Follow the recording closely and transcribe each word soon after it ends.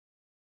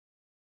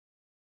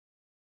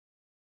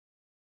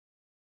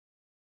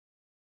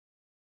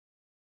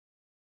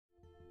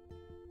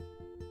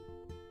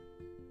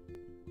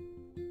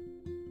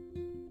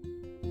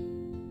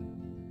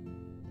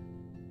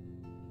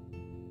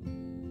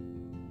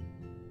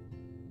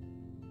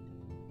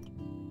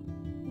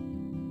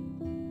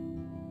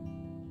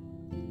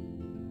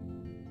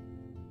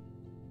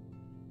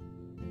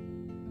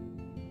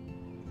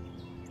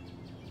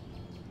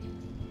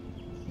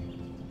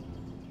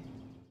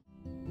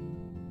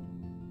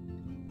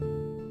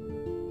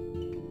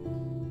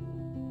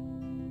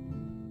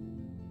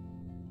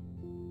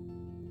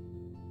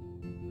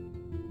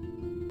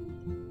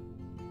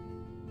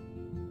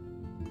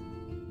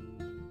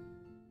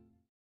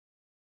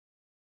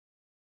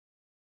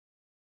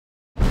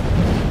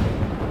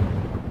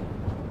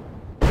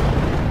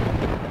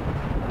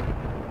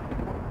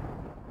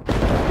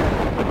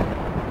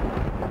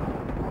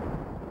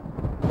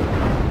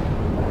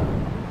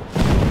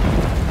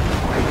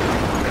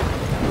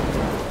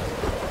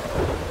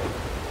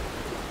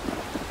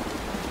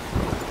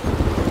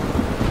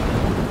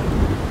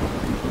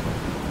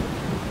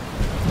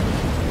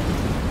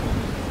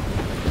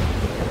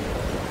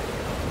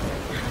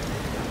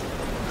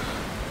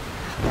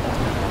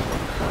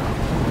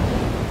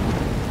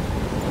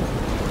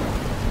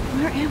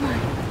am I?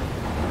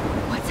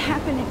 What's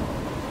happening?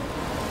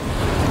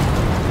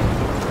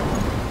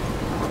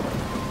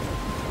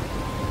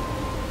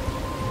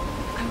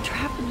 I'm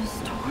trapped in a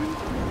storm?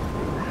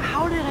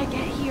 How did I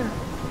get here?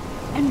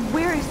 And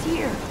where is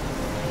here?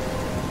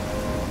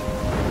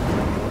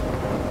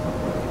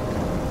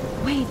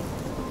 Wait,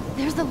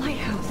 there's the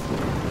lighthouse.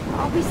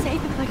 I'll be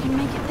safe if I can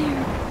make it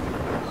there.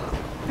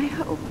 I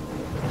hope.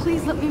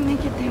 Please let me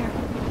make it there.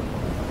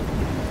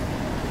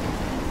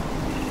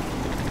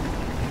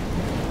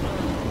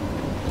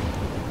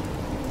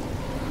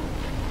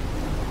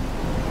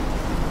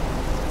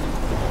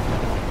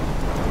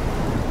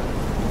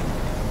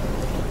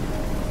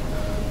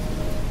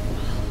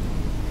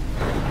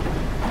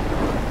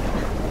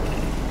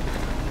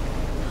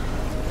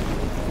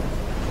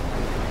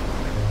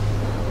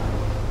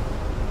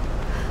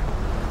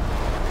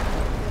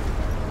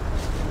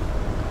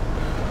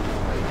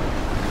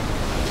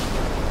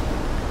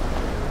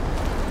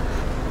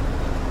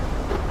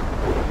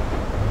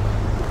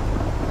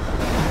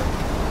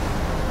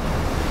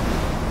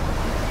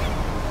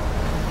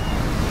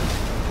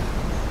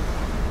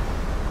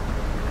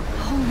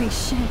 Holy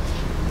shit.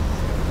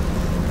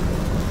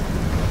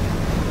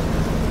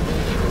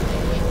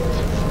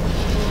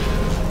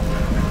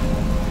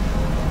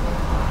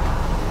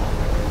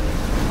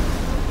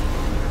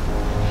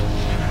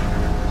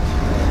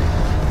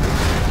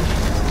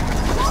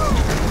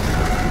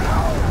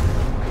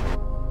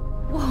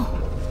 Whoa.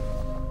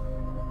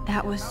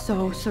 That was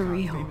so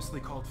surreal. Famously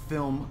called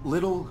film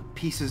Little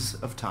Pieces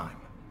of Time.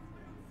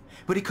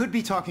 But he could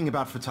be talking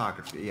about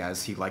photography,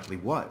 as he likely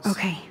was.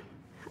 Okay.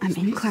 I'm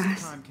in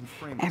class.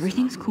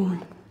 Everything's cool.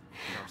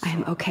 I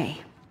am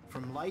okay.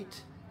 From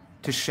light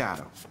to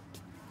shadow.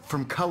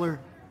 From color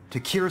to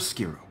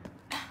chiaroscuro.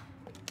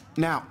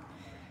 Now,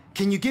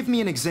 can you give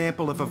me an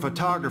example of a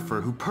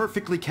photographer who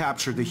perfectly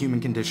captured the human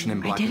condition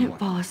in black and I didn't white?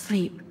 fall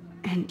asleep,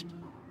 and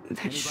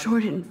that sure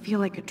didn't feel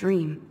like a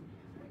dream.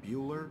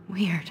 Bueller?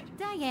 Weird.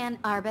 Diane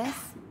Arbus.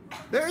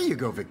 There you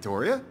go,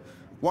 Victoria.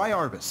 Why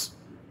Arbus?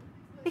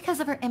 Because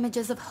of her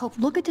images of hope.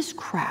 Look at this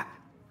crap.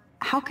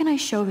 How can I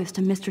show this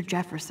to Mr.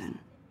 Jefferson?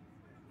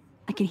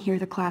 I can hear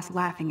the class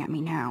laughing at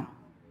me now.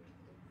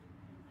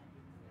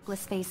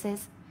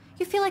 Faces.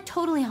 You feel like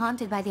totally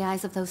haunted by the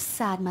eyes of those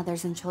sad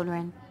mothers and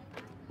children.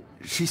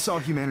 She saw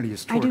humanity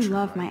as torture. I do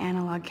love my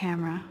analog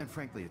camera. And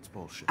frankly, it's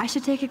bullshit. I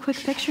should take a quick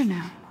picture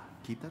now.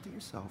 Keep that to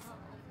yourself.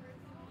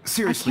 I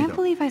Seriously, can't though,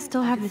 believe I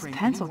still have this frame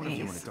pencil any one of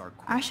you in a case. dark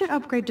corner I should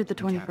upgrade to the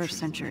and capture 21st you in a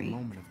century.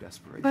 moment of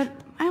desperation. But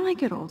I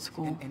like it old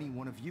school. And any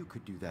one of you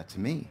could do that to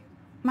me.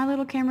 My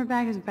little camera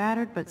bag is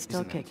battered, but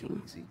still Isn't that too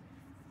kicking. easy?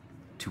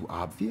 Too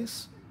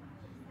obvious?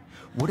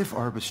 What if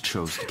Arbus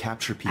chose to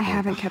capture people? I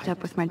haven't at the kept height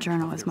up with my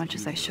journal of as their much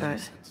as I beauty should. and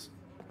innocence?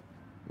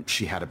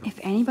 She had a... If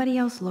anybody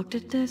else looked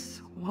at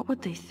this, what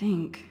would they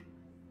think?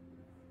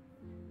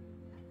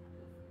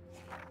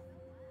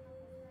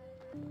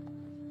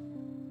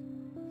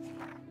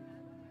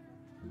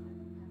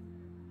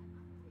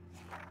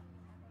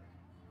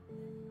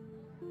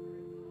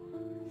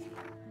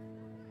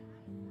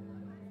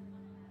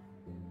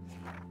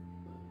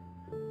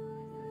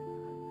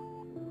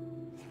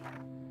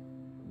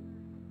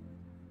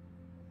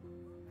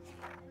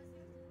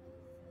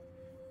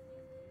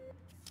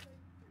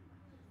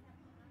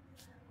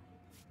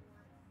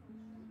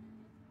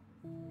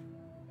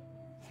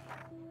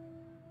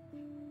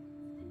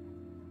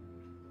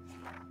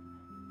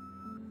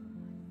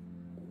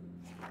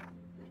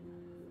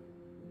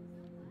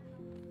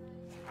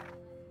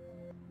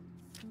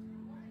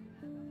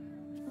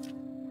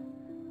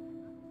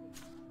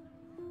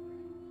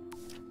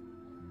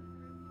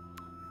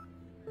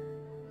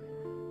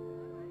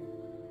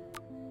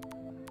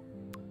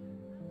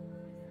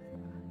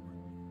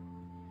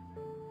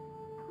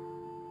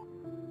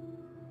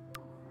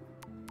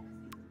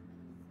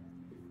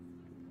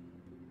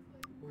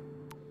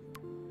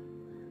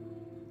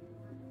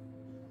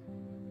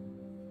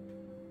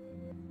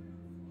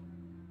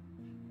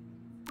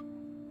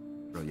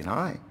 brilliant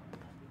eye.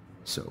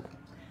 So,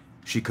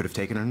 she could have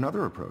taken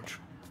another approach.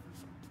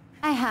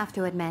 I have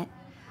to admit,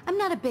 I'm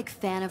not a big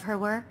fan of her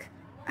work.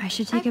 I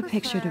should take a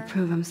picture to prefer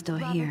prove I'm still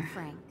Robert here.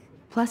 Frank.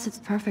 Plus, it's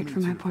perfect for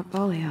my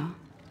portfolio.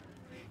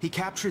 He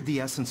captured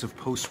the essence of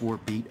post-war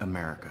beat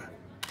America.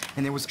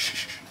 And there was...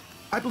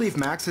 I believe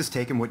Max has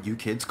taken what you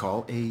kids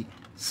call a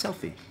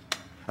selfie.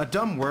 A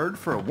dumb word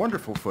for a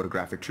wonderful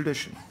photographic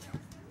tradition.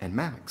 And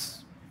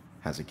Max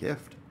has a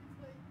gift.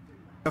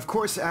 Of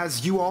course,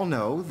 as you all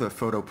know, the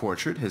photo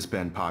portrait has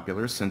been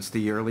popular since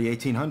the early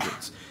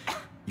 1800s.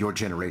 Your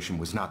generation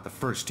was not the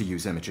first to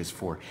use images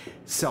for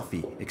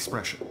selfie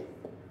expression.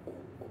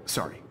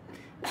 Sorry,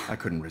 I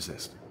couldn't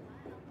resist.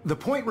 The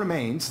point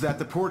remains that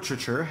the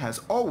portraiture has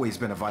always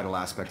been a vital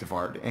aspect of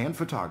art and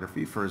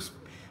photography for as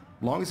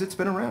long as it's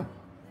been around.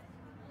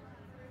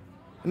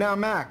 Now,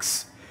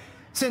 Max,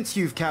 since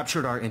you've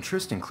captured our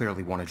interest and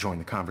clearly want to join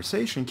the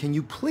conversation, can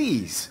you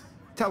please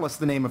tell us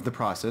the name of the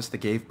process that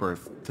gave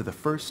birth to the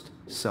first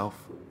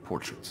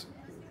self-portraits?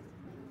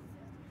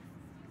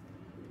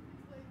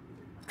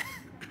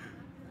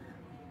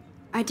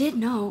 I did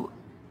know.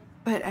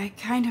 but I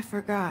kind of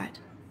forgot.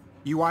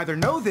 You either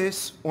know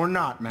this or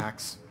not,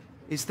 Max.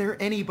 Is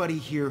there anybody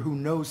here who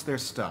knows their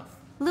stuff?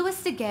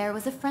 Louis Daguerre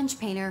was a French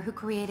painter who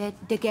created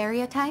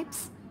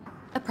daguerreotypes,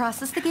 a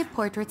process that gave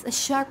portraits a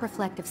sharp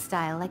reflective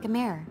style like a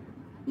mirror.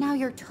 Now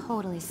you're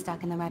totally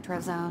stuck in the retro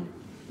zone.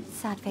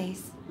 Sad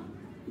face.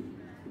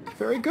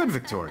 Very good,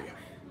 Victoria.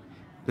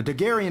 The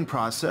Daguerrean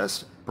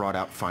process brought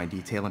out fine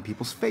detail in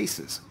people's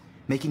faces,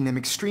 making them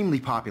extremely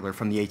popular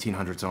from the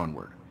 1800s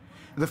onward.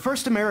 The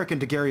first American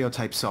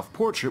daguerreotype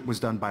self-portrait was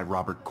done by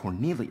Robert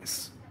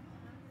Cornelius.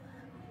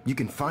 You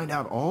can find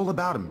out all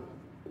about him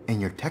in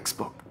your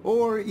textbook,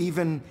 or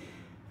even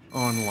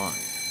online.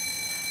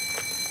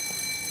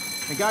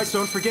 And guys,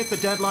 don't forget the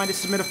deadline to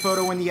submit a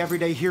photo in the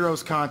Everyday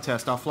Heroes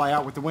contest. I'll fly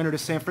out with the winner to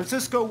San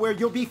Francisco, where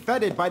you'll be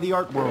feted by the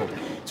art world.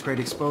 It's great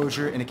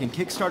exposure, and it can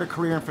kickstart a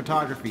career in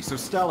photography. So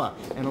Stella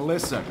and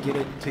Alyssa, get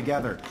it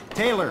together.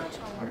 Taylor,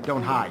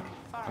 don't hide.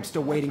 I'm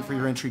still waiting for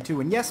your entry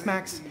too. And yes,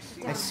 Max,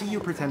 I see you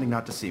pretending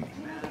not to see me.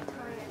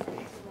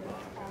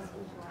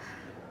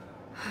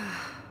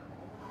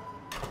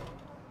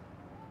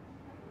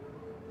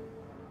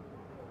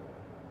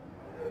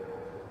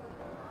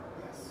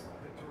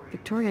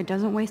 Victoria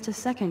doesn't waste a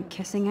second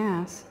kissing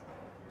ass.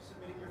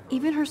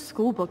 Even her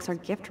school books are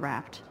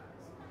gift-wrapped.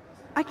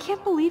 I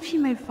can't believe she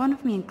made fun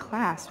of me in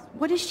class.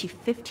 What is she,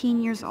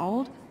 15 years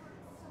old?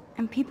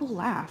 And people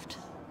laughed.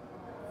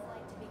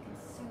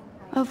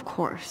 Of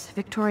course,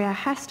 Victoria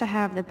has to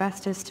have the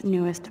bestest,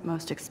 newest,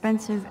 most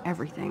expensive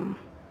everything.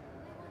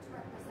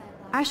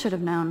 I should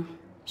have known.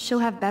 She'll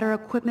have better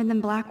equipment than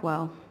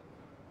Blackwell.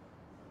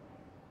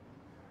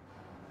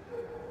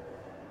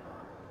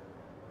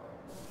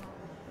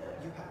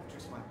 You have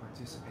just by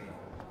participating,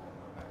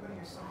 by putting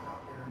yourself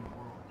out there in the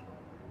world.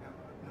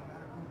 No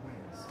matter who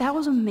wins. That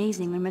was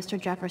amazing when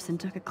Mr. Jefferson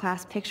took a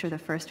class picture the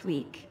first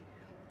week.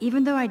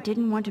 Even though I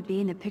didn't want to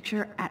be in the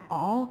picture at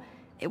all,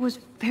 it was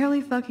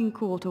fairly fucking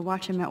cool to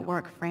watch him at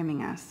work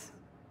framing us.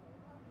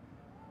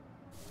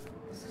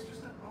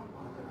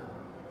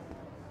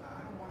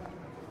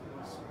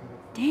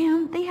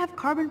 Damn, they have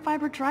carbon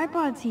fiber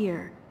tripods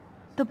here.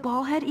 The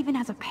ball head even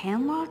has a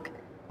pan lock.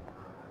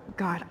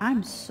 God,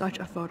 I'm such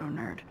a photo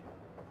nerd.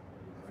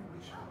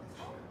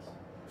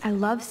 I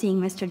love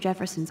seeing Mr.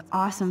 Jefferson's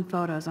awesome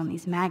photos on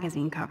these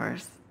magazine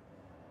covers.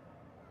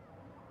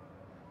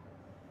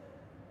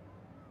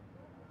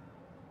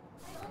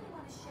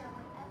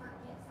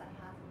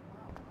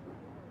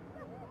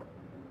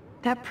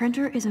 That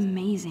printer is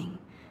amazing.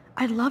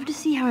 I'd love to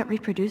see how it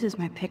reproduces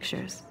my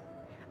pictures.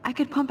 I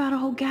could pump out a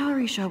whole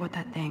gallery show with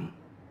that thing.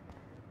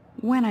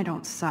 When I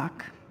don't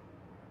suck.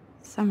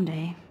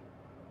 Someday.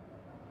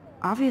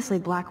 Obviously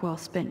Blackwell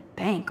spent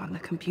bank on the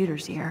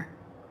computers here.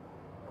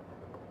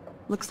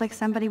 Looks like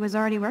somebody was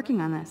already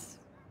working on this.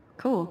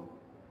 Cool.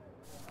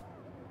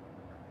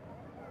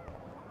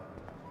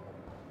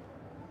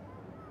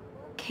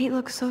 Kate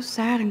looks so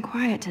sad and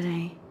quiet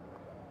today.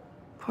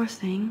 Poor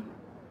thing.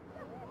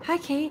 Hi,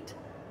 Kate.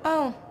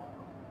 Oh.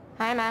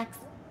 Hi, Max.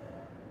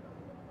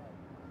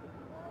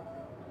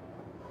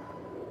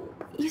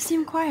 You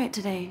seem quiet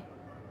today.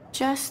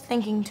 Just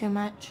thinking too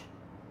much.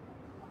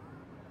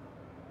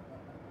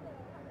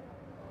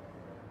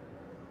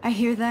 I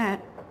hear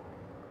that.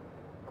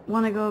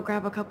 Wanna go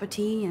grab a cup of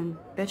tea and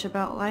bitch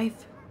about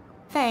life?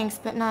 Thanks,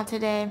 but not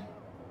today.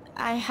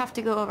 I have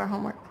to go over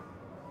homework.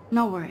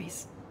 No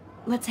worries.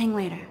 Let's hang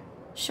later.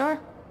 Sure.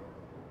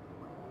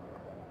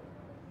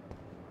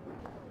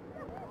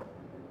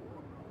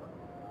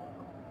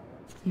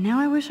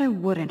 Now I wish I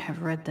wouldn't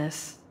have read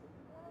this.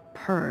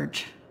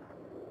 Purge.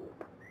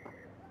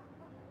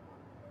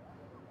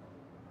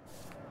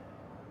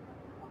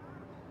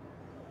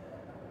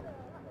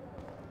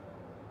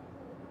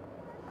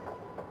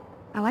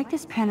 I like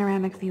this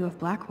panoramic view of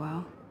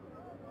Blackwell.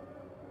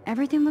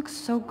 Everything looks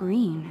so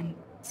green and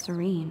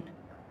serene.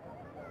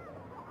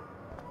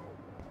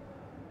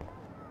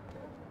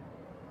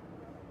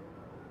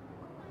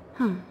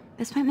 Huh,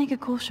 this might make a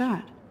cool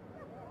shot.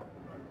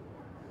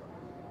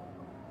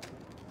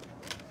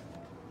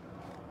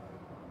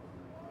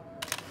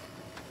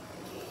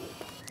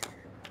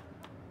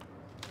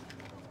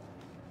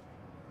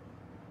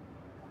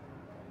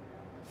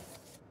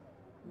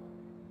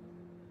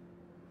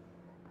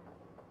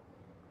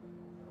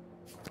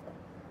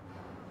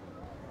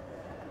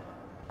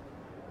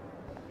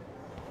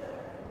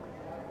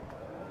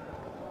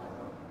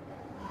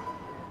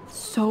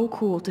 So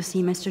cool to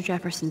see Mr.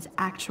 Jefferson's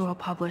actual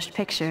published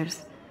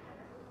pictures.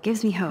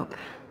 Gives me hope.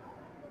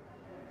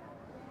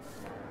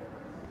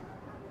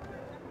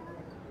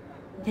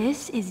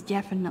 This is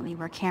definitely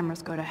where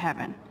cameras go to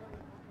heaven.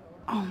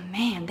 Oh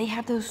man, they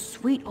have those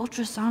sweet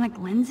ultrasonic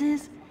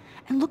lenses.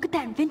 And look at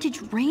that vintage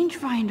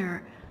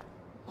rangefinder.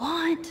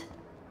 What?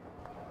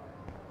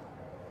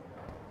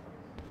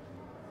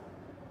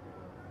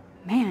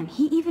 Man,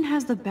 he even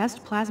has the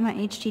best plasma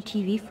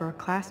HDTV for a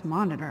class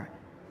monitor.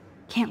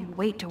 Can't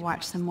wait to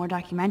watch some more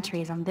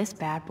documentaries on this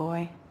bad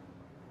boy.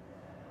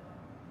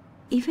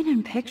 Even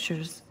in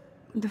pictures,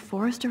 the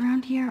forest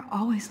around here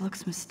always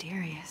looks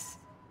mysterious.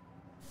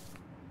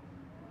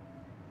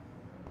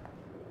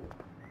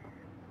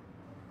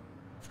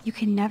 You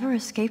can never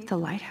escape the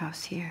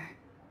lighthouse here.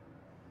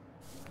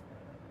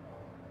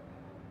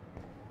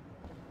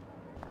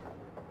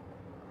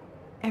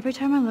 Every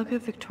time I look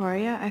at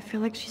Victoria, I feel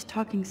like she's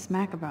talking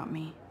smack about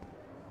me.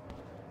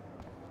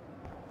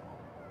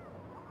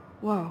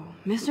 Whoa,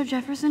 Mr.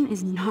 Jefferson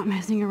is not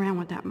messing around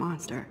with that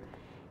monster.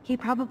 He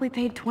probably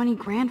paid 20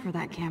 grand for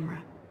that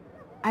camera.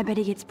 I bet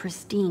he gets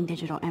pristine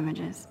digital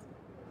images.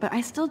 But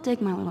I still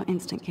dig my little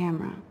instant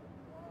camera.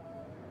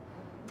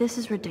 This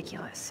is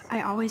ridiculous.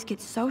 I always get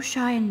so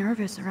shy and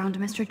nervous around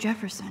Mr.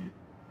 Jefferson.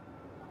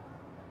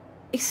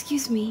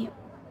 Excuse me,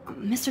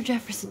 Mr.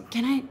 Jefferson,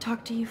 can I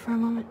talk to you for a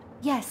moment?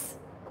 Yes.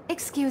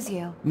 Excuse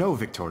you. No,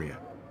 Victoria.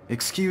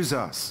 Excuse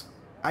us.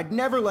 I'd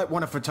never let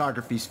one of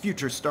photography's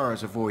future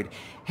stars avoid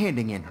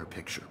handing in her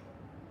picture.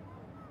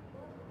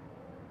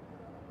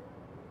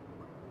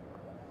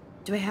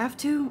 Do I have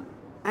to?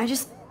 I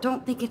just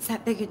don't think it's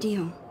that big a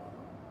deal.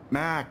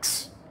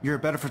 Max, you're a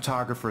better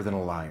photographer than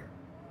a liar.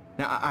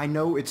 Now, I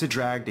know it's a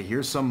drag to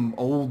hear some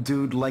old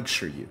dude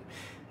lecture you,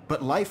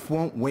 but life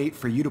won't wait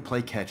for you to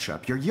play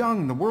catch-up. You're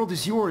young, the world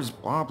is yours,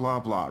 blah, blah,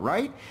 blah,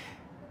 right?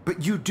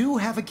 But you do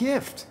have a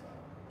gift.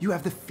 You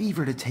have the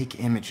fever to take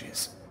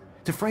images,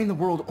 to frame the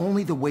world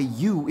only the way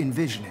you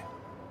envision it.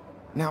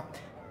 Now,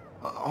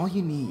 all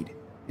you need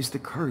is the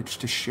courage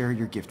to share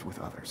your gift with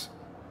others.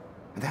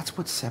 And that's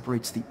what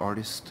separates the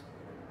artist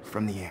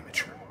from the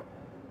amateur.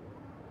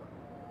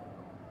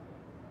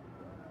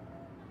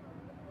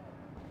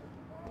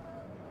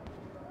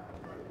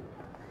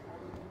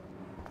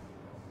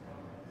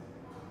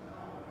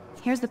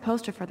 Here's the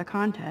poster for the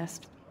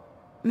contest.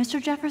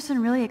 Mr.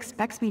 Jefferson really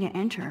expects me to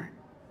enter.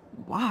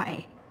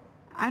 Why?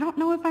 I don't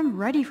know if I'm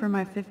ready for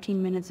my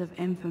 15 minutes of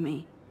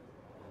infamy.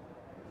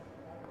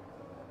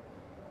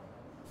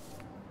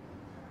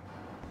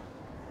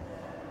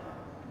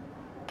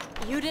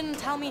 You didn't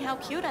tell me how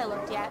cute I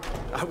looked yet.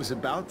 I was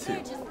about to.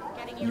 Just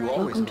getting you You ready.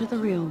 always Welcome to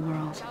the real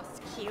world.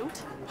 Just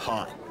cute?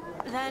 hot.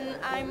 Then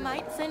I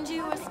might send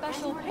you a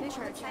special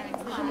picture.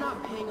 I'm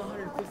not paying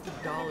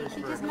 $150 for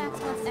Because it. Max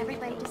wants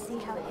everybody to see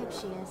how hip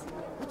she is.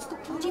 What's the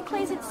point? She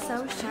plays it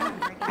so sharp.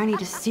 I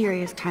need a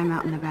serious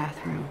timeout in the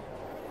bathroom.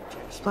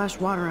 Splash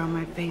water on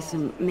my face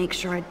and make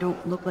sure I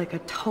don't look like a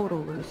total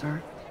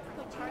loser.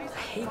 I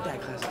hate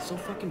that class. It's so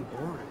fucking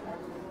boring.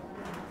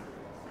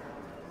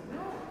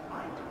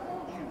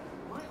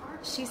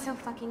 She's so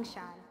fucking shy.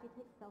 She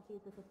takes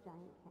selfies with this giant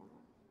camera.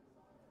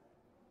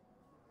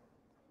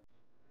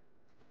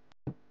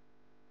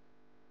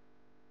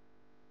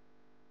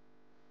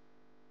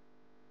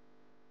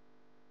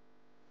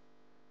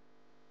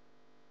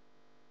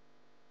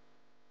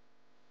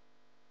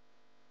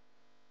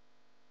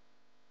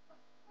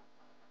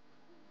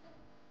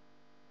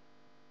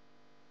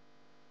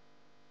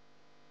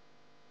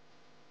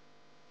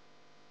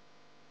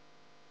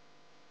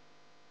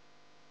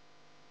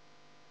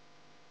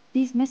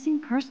 These missing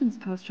persons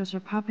posters are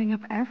popping up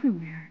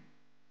everywhere.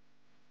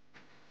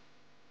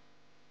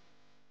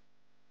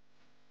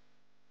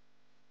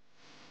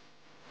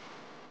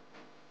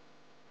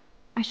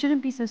 I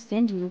shouldn't be so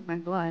stingy with my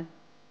blood.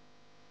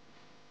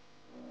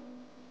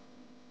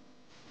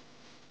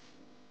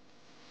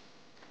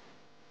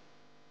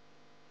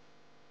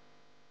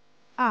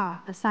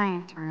 Ah, the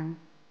science room.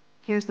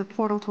 Here's the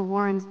portal to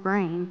Warren's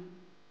brain.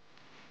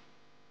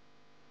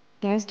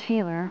 There's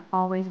Taylor,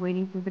 always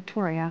waiting for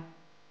Victoria.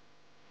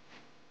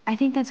 I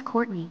think that's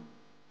Courtney.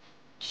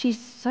 She's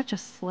such a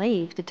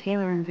slave to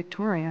Taylor and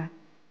Victoria.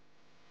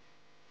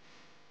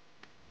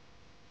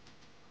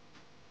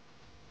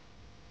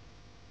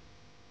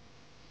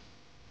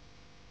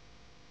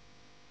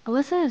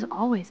 Alyssa is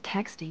always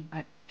texting,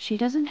 but she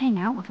doesn't hang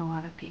out with a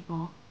lot of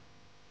people.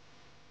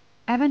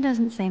 Evan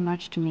doesn't say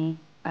much to me,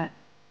 but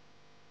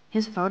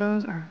his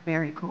photos are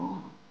very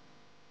cool.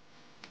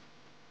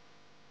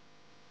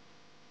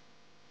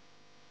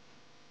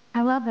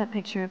 I love that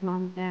picture of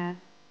Mom and Dad.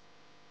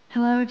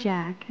 Hello,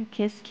 Jack.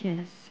 Kiss,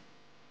 kiss.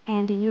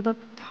 Andy, you look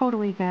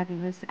totally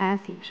fabulous, as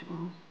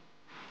usual.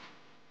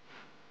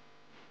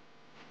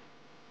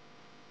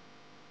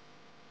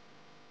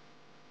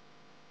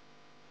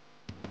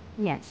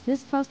 Yes,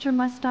 this poster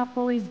must stop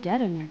bullies dead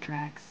in their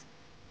tracks.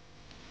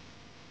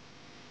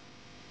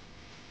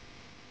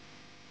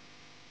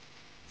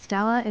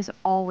 Stella is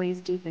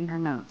always deep in her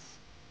notes.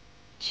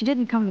 She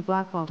didn't come to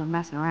Blackwell to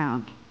mess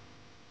around.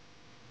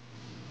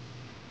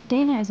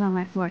 Dana is on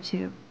my floor,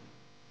 too.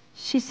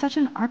 She's such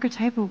an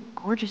archetypal,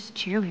 gorgeous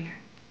cheerleader.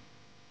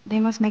 They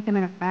must make them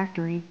in a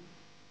factory.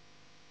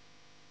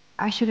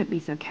 I shouldn't be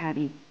so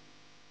catty.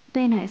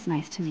 Dana is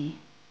nice to me.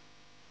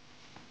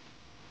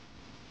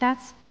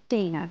 That's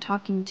Dana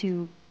talking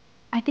to...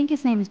 I think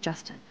his name is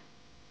Justin.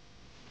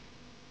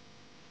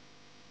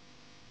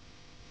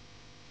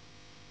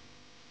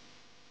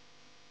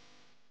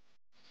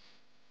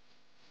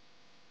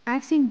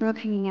 I've seen Brooke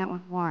hanging out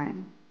with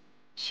Warren.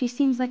 She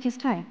seems like his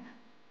type.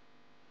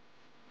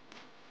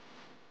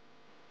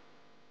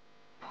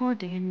 Poor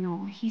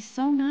Daniel, he's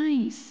so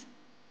nice.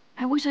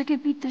 I wish I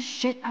could beat the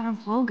shit out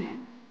of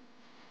Logan.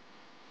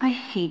 I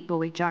hate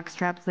bully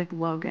jockstraps like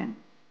Logan.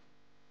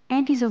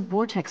 And he's a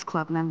Vortex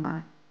Club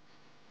member.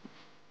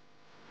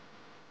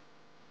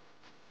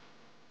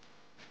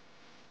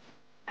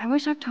 I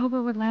wish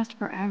October would last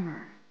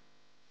forever.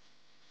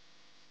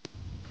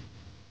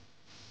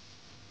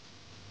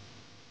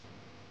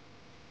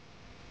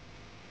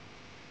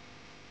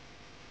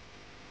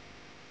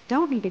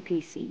 Don't need a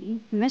PC,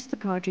 missed the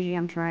Poetry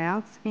Jam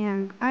tryouts,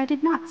 and I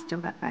did not steal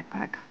that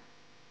backpack.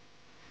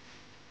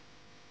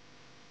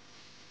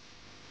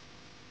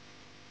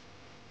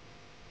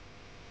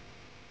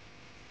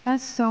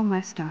 That's so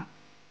messed up.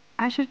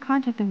 I should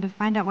contact them to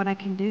find out what I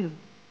can do.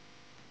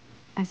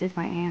 As if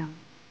I am.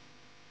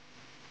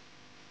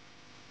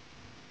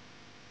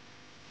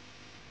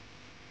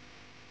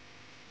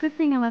 Good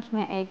thing I left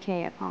my AK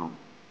at home.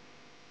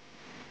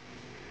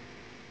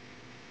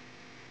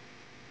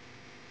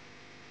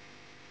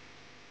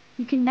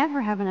 You can never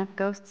have enough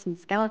ghosts and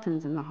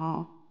skeletons in the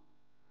hall.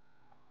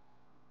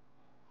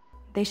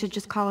 They should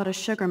just call it a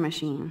sugar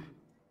machine.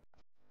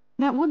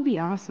 That would be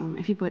awesome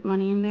if you put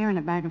money in there and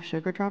a bag of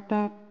sugar dropped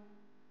out.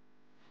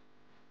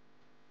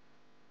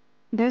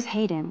 There's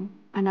Hayden,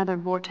 another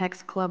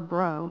Vortex Club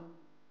bro,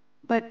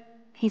 but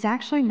he's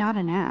actually not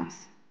an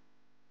ass.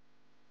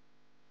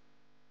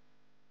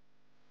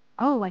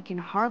 Oh, I can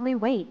hardly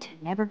wait to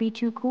never be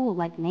too cool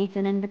like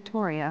Nathan and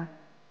Victoria.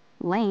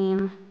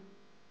 Lame.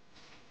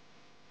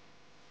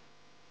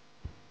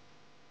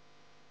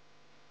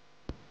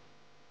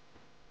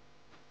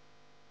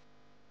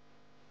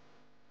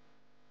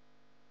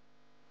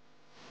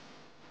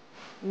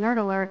 Nerd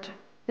alert.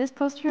 This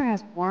poster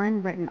has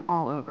Warren written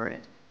all over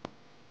it.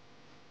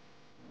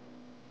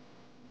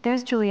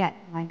 There's Juliet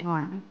in my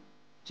dorm.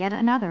 Yet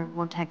another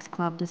Vortex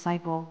Club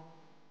disciple.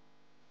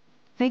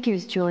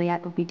 Figures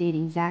Juliet will be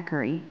dating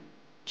Zachary.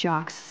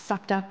 Jocks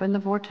sucked up in the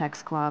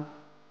Vortex Club.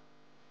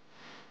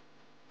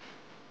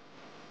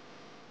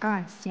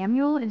 God,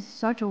 Samuel is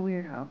such a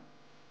weirdo.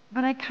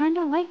 But I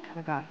kinda like that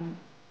about him.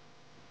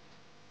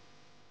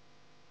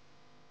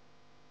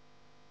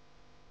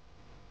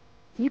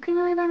 You can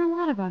really learn a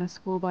lot about a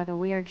school by the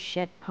weird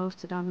shit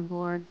posted on the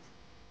boards.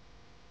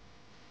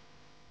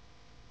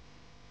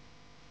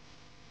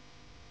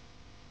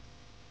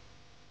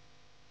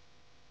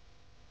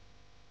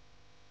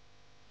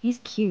 He's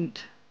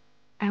cute.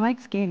 I like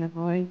Skater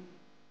Boy.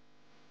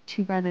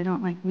 Too bad they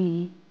don't like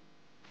me.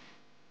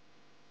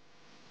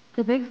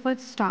 The Bigfoots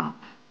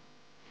stop.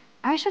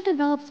 I should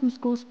develop some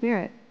school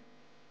spirit.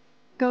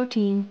 Go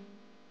team.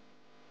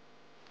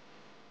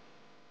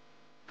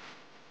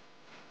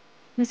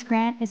 Miss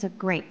Grant is a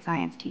great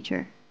science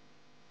teacher.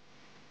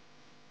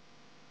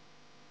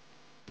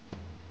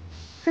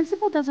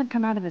 Principal doesn't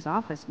come out of his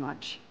office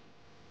much.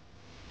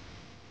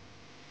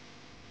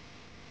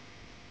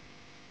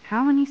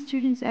 How many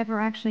students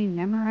ever actually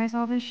memorize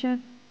all this shit?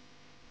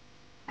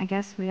 I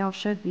guess we all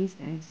should these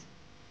days.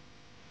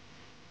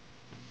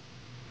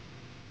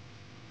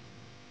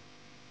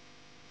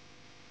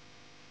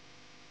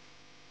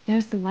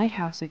 There's the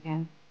lighthouse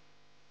again.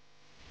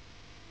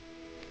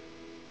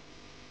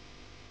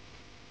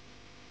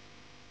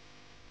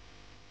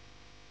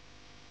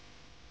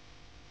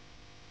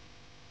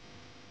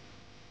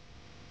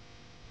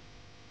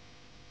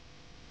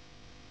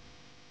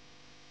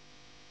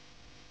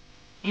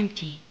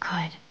 Empty.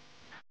 Good.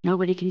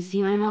 Nobody can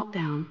see my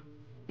meltdown.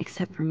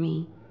 Except for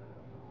me.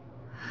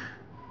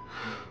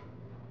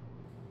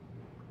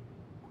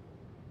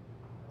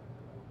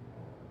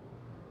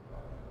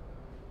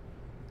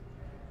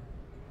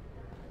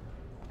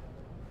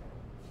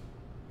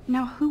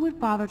 Now who would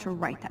bother to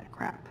write that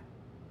crap?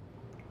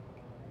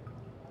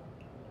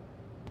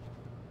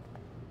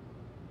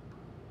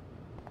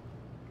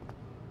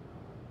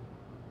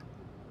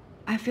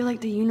 I feel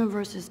like the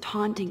universe is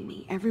taunting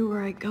me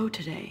everywhere I go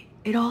today.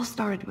 It all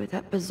started with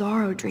that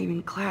bizarro dream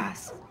in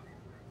class.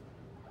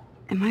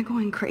 Am I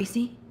going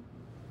crazy?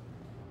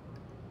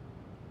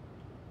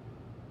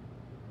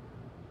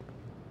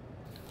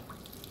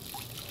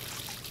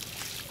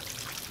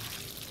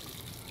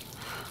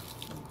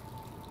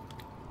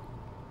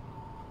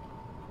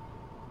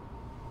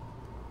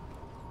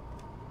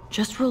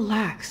 Just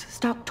relax.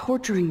 Stop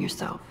torturing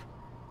yourself.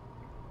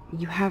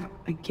 You have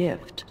a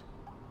gift.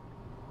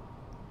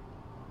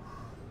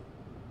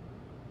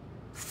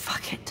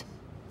 Fuck it.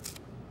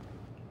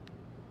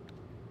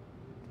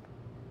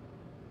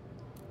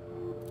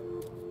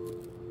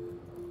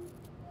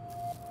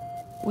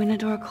 When a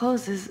door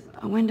closes,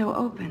 a window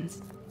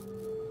opens.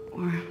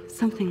 Or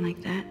something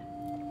like that.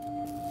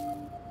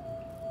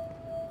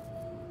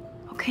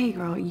 Okay,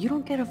 girl, you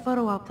don't get a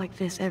photo op like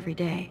this every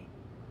day.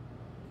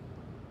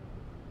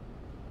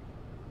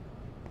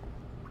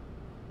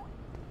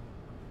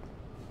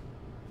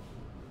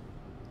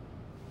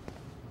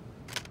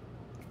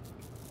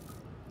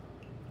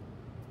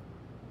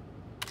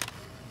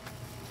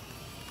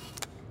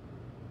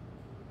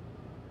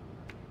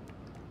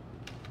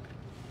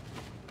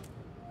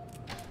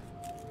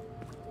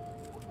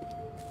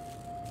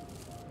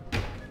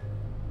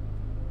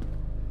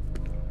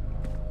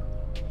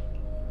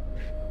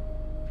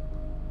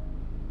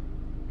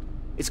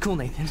 It's cool,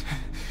 Nathan.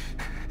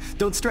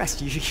 Don't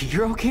stress.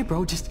 You're okay,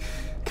 bro. Just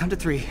count to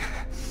 3.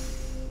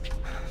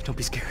 Don't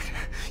be scared.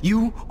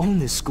 You own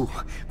this school.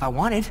 If I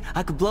wanted,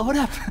 I could blow it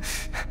up.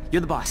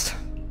 You're the boss.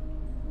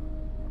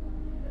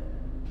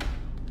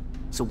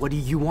 So what do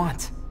you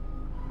want?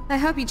 I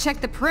hope you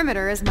checked the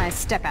perimeter, as my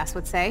step-ass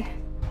would say.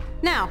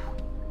 Now,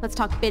 let's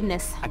talk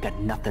business. I got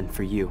nothing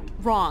for you.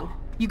 Wrong.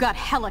 You got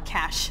hella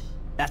cash.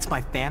 That's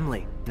my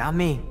family, not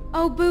me.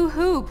 Oh,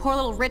 boo-hoo, poor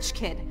little rich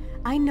kid.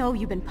 I know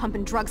you've been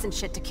pumping drugs and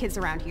shit to kids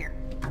around here.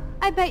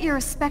 I bet your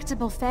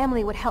respectable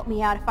family would help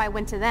me out if I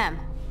went to them.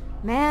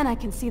 Man, I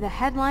can see the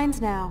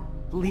headlines now.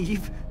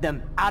 Leave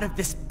them out of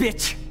this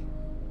bitch!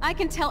 I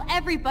can tell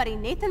everybody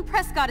Nathan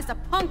Prescott is a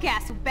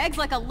punk-ass who begs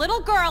like a little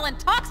girl and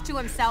talks to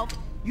himself.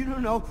 You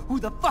don't know who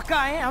the fuck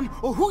I am,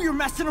 or who you're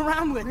messing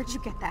around with! Where'd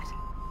you get that?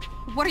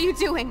 What are you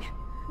doing?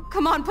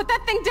 Come on, put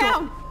that thing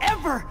down! Don't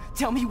ever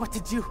tell me what to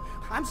do!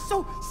 I'm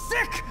so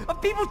sick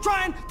of people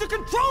trying to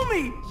control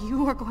me!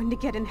 You are going to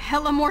get in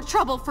hella more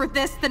trouble for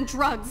this than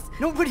drugs.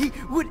 Nobody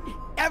would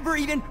ever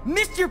even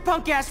miss your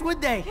punk ass,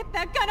 would they? Get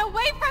that gun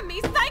away from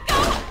me,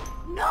 psycho!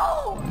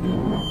 No!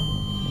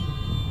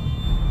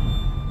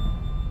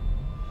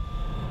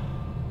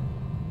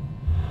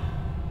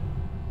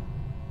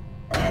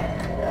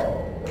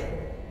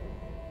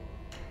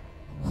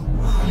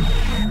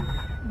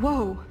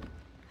 Whoa.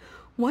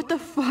 What the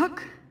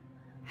fuck?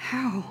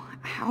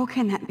 How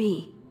can that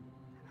be?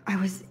 I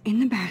was in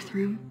the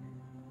bathroom.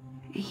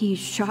 He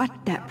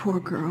shot that poor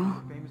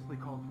girl.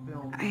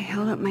 I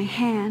held up my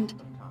hand.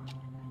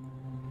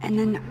 And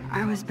then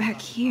I was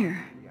back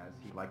here. As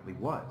he likely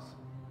was.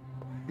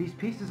 These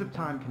pieces of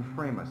time can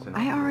frame us in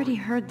I already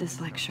heard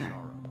this lecture.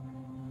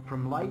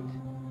 From light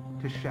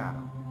to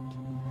shadow.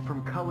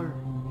 From color.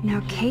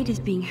 Now Kate is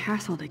being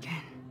hassled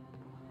again.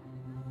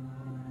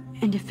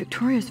 And if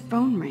Victoria's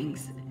phone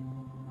rings,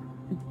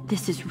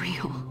 this is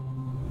real.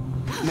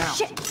 Now,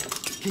 Shit!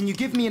 Can you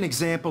give me an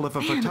example of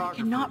a Man, I photographer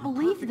cannot who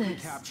believe perfectly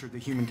this. captured the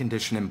human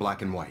condition in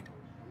black and white?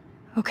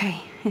 Okay,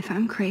 if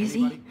I'm crazy,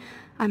 Anybody?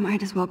 I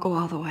might as well go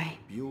all the way.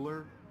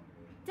 Bueller?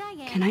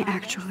 Diane, Can I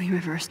actually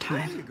reverse There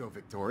you time? go,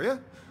 Victoria.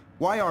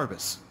 Why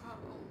Arbus?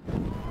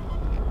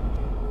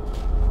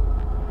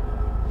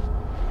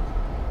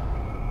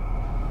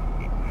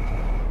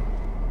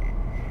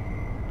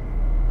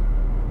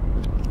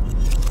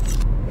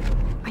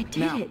 I did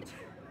Now, it.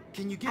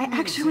 Can you give I me an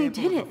actually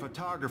example did of it. a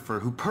photographer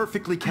who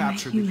perfectly I'm a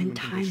captured the human human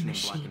time condition in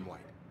black machine. and white?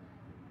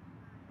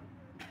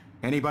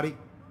 Anybody?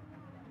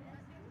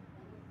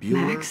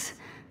 Bueller? Max,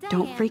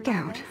 don't freak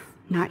out.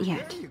 Not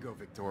yet. There you go,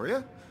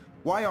 Victoria.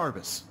 Why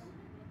Arbus?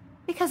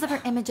 Because of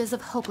her images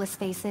of hopeless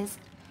faces,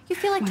 you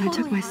feel like When I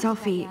totally took my haunted by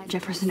the selfie, eyes of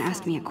Jefferson those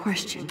asked me a sad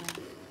question. women.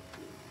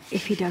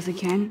 If he does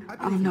again, I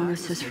I'll believe know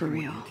Max this has is for taken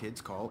real. what you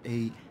kids call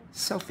a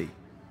selfie.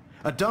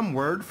 A dumb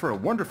word for a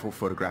wonderful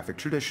photographic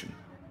tradition.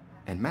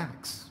 And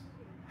Max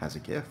has a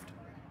gift.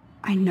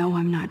 I know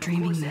I'm not Of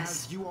dreaming course,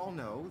 this. as you all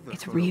know, the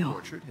It's photo real.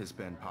 portrait has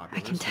been popular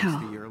I can since tell.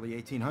 the early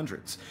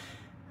 1800s.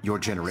 Your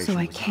generation So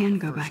I was not can the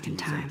go first back to in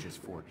use time. images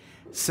for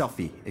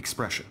selfie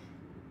expression.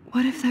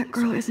 What if that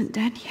girl isn't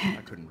dead I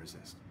yet? couldn't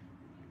resist.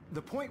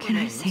 The point Can I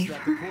remains save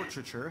that her? the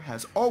portraiture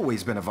has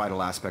always been a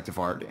vital aspect of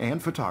art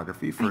and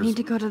photography for I as need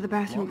to go to the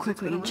bathroom long as it's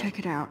quickly been and check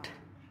it out.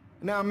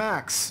 Now,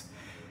 Max,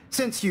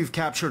 since you've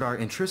captured our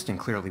interest and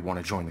clearly want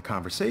to join the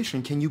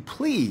conversation, can you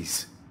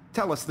please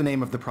tell us the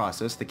name of the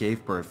process that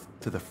gave birth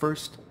to the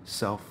first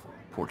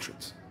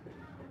self-portraits?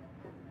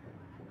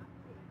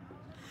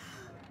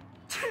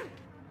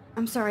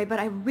 I'm sorry, but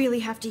I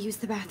really have to use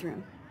the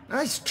bathroom.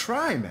 Nice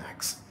try,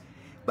 Max.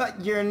 But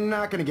you're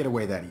not going to get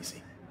away that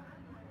easy.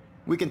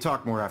 We can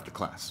talk more after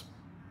class.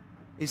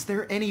 Is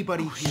there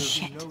anybody here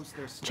Shit. who knows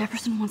their stuff?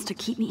 Jefferson wants to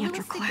keep me after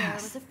Louis Daguerre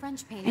class. was a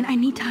French painter And I who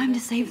need time to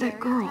created save that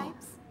girl.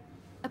 daguerreotypes,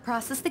 a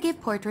process that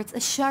gave portraits a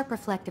sharp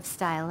reflective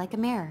style like a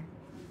mirror.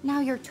 Now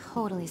you're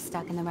totally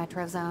stuck in the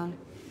retro zone.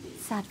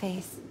 Sad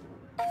face.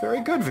 Very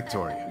good,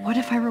 Victoria. What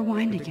if I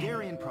rewind The again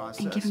Daguerrean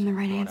process and give him the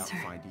right brought out answer?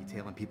 fine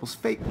detail in people's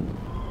fate.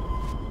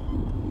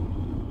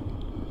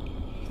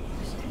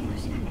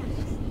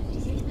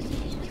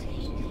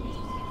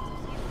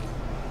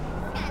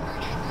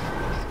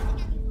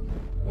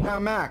 Now,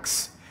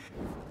 Max,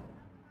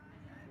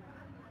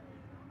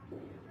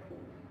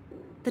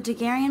 The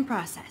Daguerrean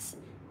process,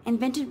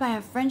 invented by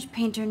a French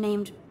painter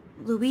named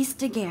Louis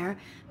Daguerre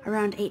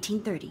around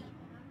 1830.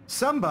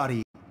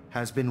 somebody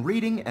has been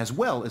reading as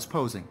well as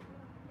posing.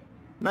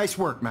 Nice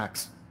work,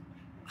 Max.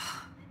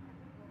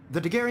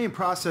 The Daguerrean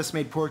process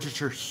made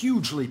portraiture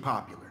hugely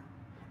popular,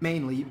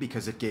 mainly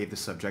because it gave the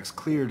subjects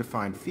clear,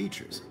 defined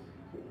features.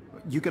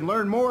 You can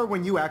learn more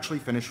when you actually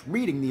finish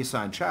reading the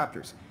assigned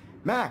chapters.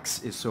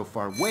 Max is so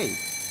far way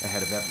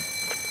ahead of everyone.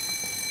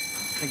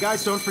 And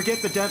guys, don't forget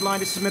the deadline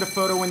to submit a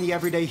photo in the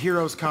Everyday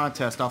Heroes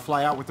contest. I'll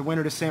fly out with the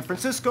winner to San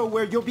Francisco,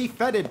 where you'll be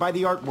feted by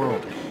the art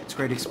world. It's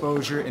great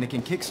exposure, and it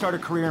can kickstart a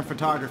career in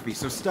photography.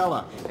 So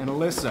Stella and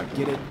Alyssa,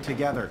 get it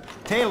together.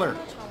 Taylor,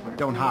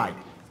 don't hide.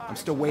 I'm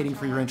still waiting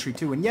for your entry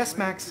too. And yes,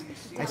 Max,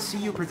 I see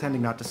you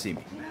pretending not to see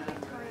me.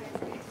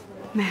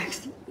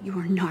 Max, you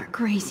are not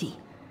crazy.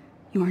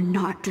 You are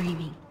not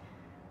dreaming.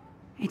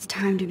 It's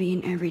time to be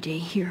an everyday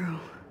hero.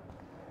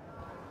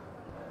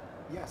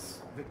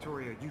 Yes,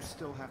 Victoria, you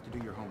still have to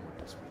do your homework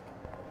this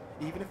week.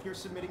 Even if you're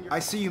submitting your... I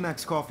see you,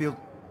 Max Caulfield.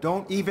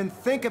 Don't even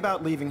think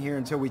about leaving here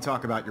until we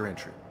talk about your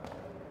entry.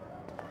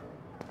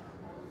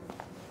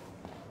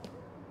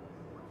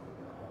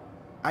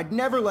 I'd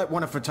never let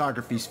one of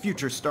photography's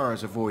future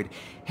stars avoid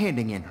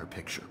handing in her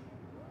picture.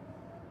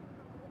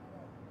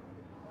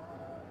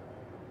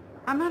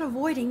 I'm not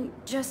avoiding,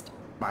 just...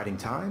 Biding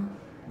time?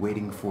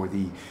 Waiting for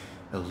the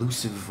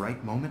elusive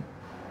right moment?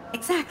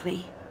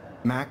 Exactly.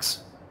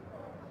 Max,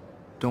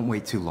 don't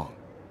wait too long.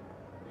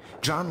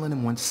 John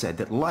Lennon once said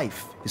that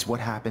life is what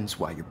happens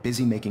while you're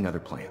busy making other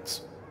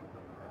plans.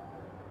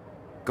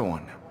 Go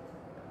on now.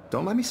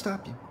 Don't let me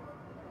stop you.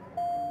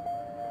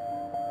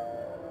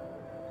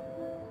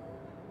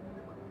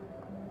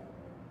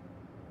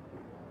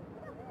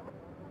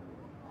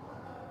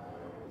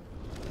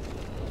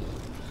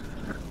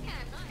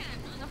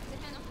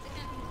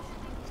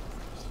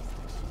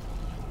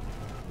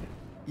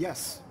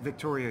 Yes,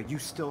 Victoria, you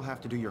still have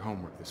to do your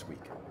homework this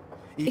week.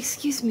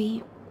 Excuse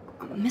me,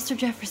 Mr.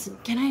 Jefferson,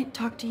 can I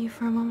talk to you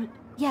for a moment?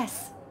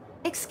 Yes.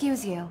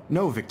 Excuse you.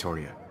 No,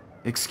 Victoria.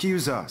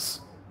 Excuse us.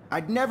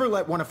 I'd never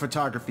let one of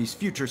photography's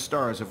future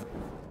stars of...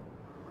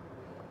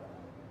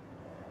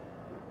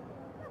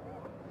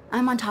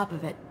 I'm on top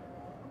of it.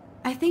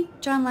 I think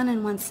John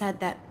Lennon once said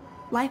that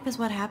life is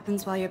what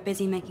happens while you're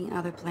busy making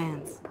other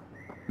plans.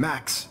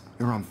 Max,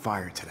 you're on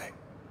fire today.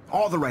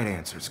 All the right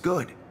answers.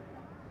 Good.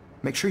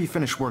 Make sure you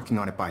finish working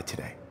on it by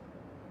today.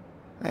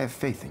 I have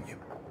faith in you.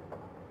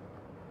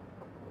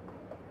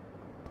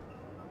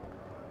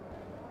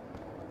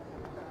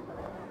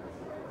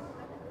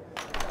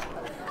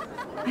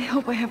 I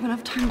hope I have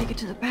enough time to get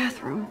to the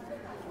bathroom.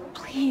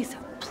 Please,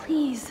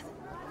 please.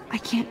 I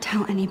can't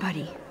tell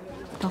anybody.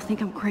 They'll think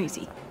I'm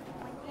crazy.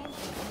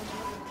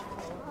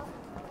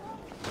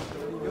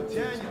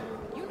 Daniel.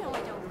 You know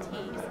I don't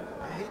tease.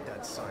 I hate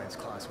that science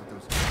class with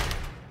those...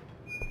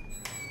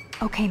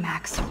 Okay,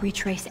 Max,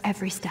 retrace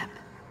every step.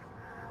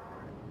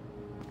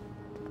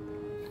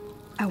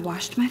 I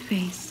washed my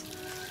face.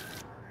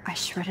 I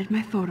shredded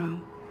my photo.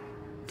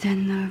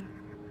 Then the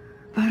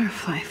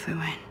butterfly flew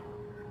in.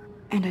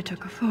 And I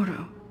took a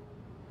photo.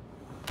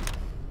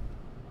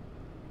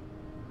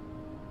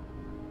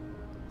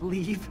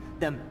 Leave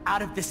them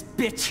out of this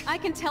bitch! I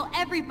can tell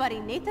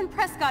everybody Nathan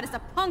Prescott is a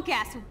punk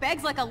ass who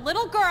begs like a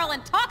little girl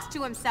and talks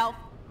to himself.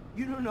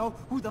 You don't know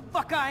who the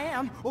fuck I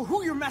am, or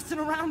who you're messing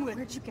around with!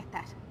 Where'd you get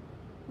that?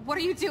 What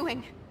are you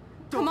doing?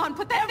 Don't Come on,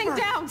 put that thing ever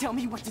down! Tell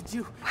me what to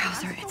do!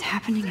 Wowzer, it's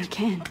happening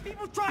again.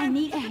 I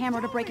need a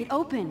hammer to break it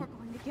open. We're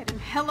going to get in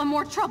hella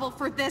more trouble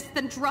for this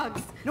than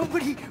drugs.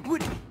 Nobody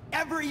would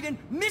ever even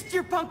miss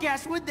your punk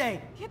ass, would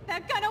they? Get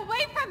that gun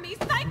away from me,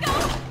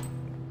 psycho!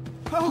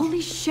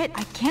 Holy shit,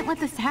 I can't let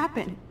this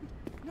happen.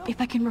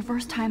 If I can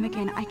reverse time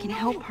again, I can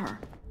help her.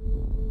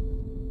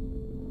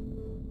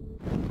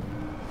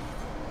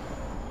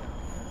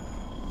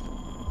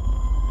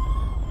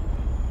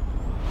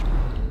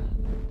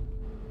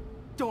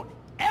 Don't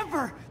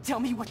ever tell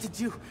me what to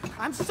do!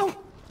 I'm so...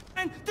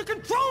 and to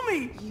control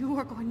me! You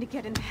are going to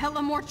get in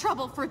hella more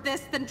trouble for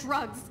this than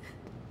drugs.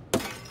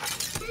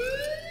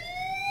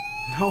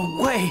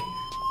 No way!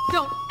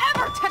 Don't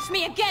ever touch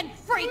me again,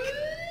 freak!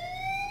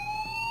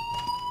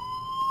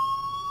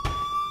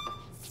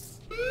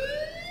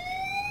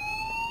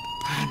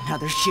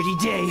 Another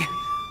shitty day.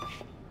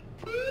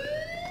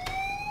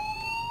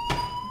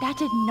 That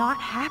did not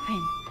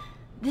happen.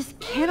 This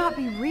cannot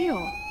be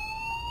real.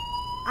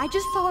 I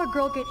just saw a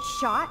girl get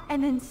shot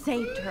and then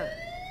saved her.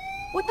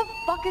 What the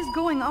fuck is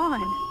going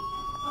on?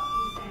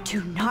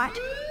 Do not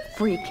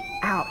freak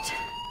out.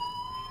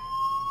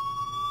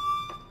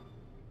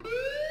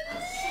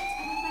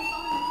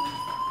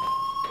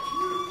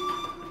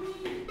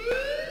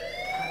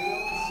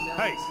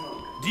 Hey,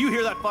 do you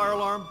hear that fire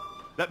alarm?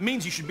 That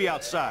means you should be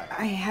outside.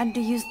 I had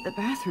to use the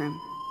bathroom.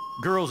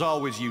 Girls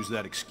always use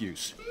that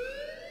excuse.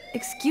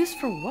 Excuse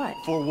for what?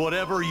 For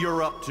whatever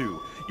you're up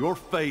to, your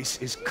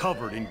face is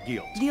covered in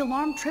guilt. The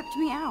alarm tripped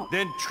me out.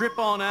 Then trip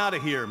on out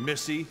of here,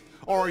 missy.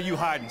 Or are you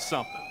hiding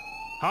something?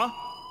 Huh?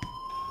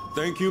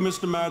 Thank you,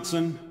 Mr.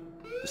 Madsen.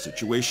 The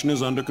situation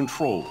is under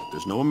control.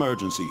 There's no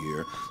emergency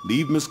here.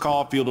 Leave Miss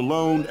Caulfield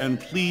alone, and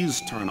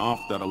please turn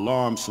off that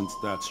alarm since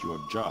that's your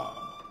job.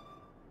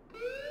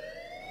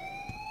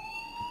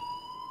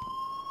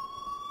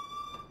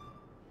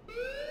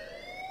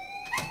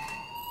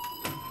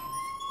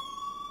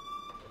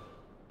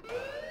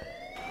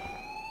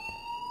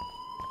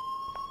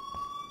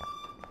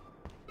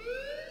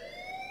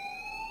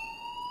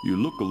 You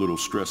look a little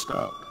stressed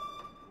out.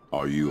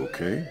 Are you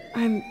okay?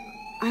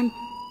 I'm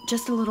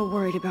just a little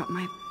worried about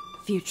my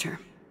future.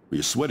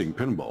 You're sweating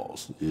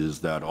pinballs.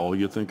 Is that all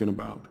you're thinking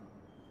about?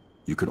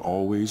 You can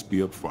always be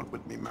upfront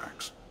with me,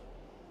 Max.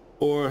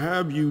 Or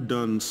have you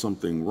done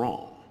something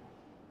wrong?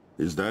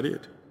 Is that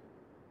it?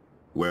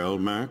 Well,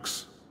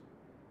 Max,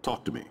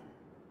 talk to me.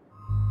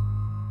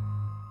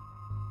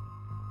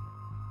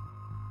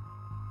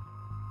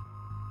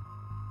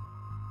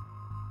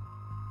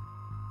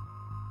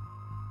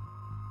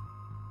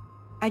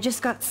 I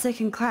just got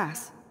sick in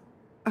class.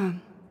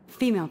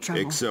 Female trouble.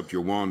 Except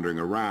you're wandering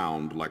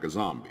around like a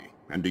zombie.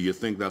 And do you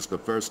think that's the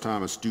first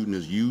time a student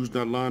has used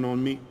that line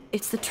on me?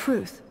 It's the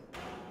truth.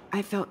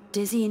 I felt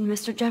dizzy in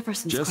Mr.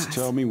 Jefferson's class. Just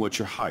tell me what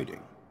you're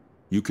hiding.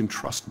 You can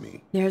trust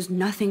me. There's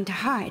nothing to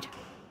hide.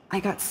 I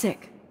got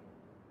sick.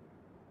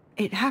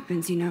 It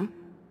happens, you know.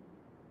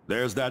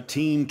 There's that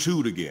teen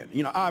toot again.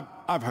 You know,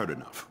 I've heard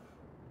enough.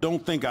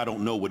 Don't think I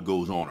don't know what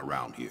goes on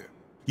around here.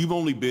 You've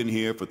only been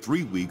here for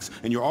 3 weeks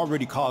and you're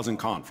already causing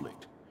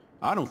conflict.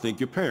 I don't think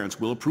your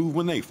parents will approve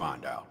when they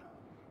find out.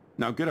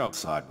 Now get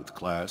outside with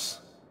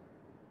class.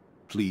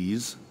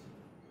 Please.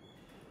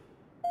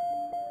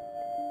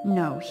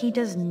 No, he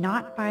does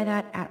not buy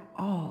that at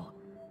all.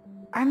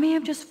 I may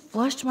have just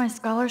flushed my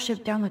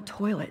scholarship down the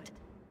toilet.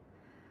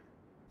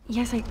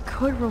 Yes, I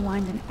could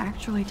rewind and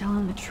actually tell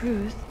him the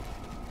truth.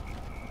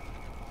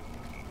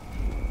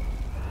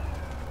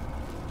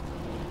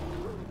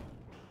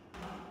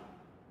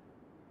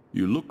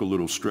 You look a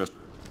little stressed.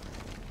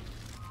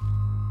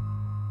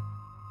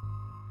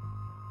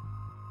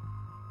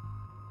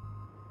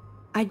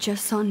 I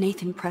just saw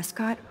Nathan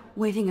Prescott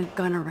waving a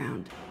gun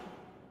around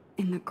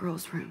in the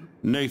girls' room.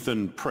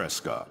 Nathan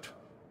Prescott.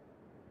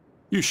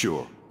 You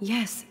sure?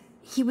 Yes,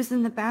 he was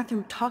in the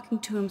bathroom talking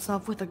to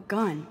himself with a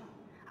gun.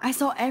 I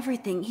saw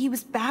everything. He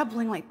was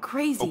babbling like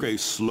crazy. Okay,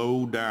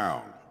 slow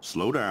down.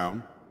 Slow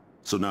down.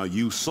 So now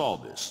you saw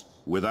this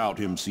without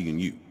him seeing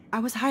you. I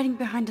was hiding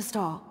behind a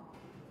stall.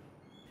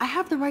 I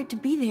have the right to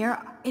be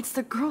there. It's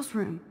the girls'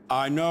 room.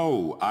 I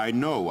know.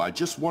 I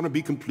just want to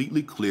be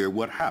completely clear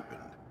what happened.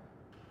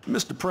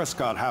 Mr.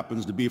 Prescott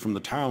happens to be from the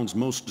town's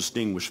most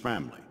distinguished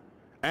family,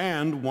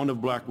 and one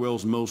of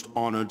Blackwell's most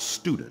honored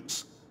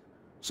students.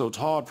 So it's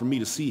hard for me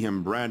to see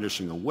him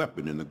brandishing a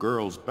weapon in the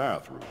girls'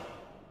 bathroom.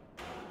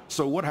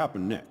 So what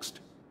happened next?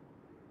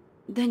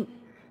 Then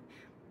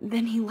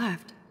he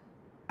left.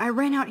 I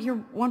ran out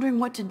here wondering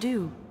what to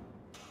do.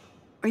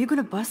 Are you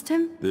gonna bust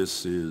him?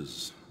 This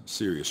is a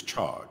serious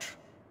charge.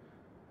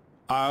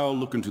 I'll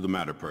look into the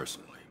matter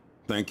personally.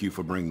 Thank you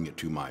for bringing it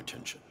to my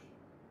attention.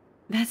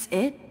 That's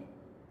it?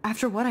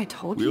 After what I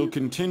told you? We'll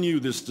continue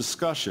this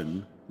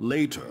discussion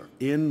later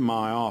in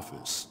my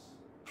office.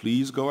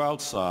 Please go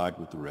outside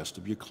with the rest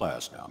of your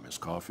class now, Miss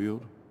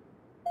Caulfield.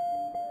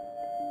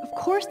 Of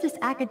course this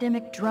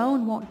academic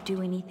drone won't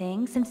do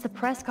anything, since the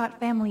Prescott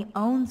family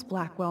owns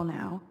Blackwell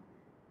now.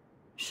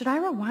 Should I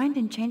rewind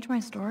and change my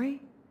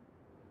story?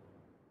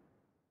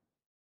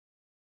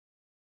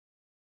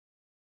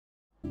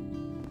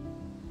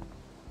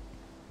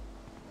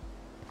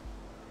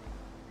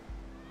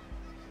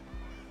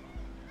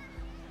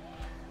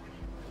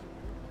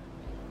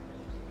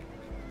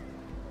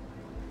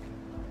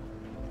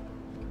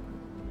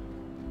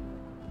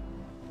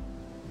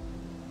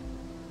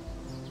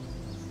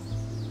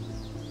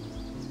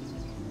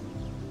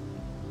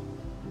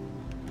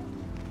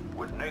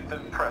 Would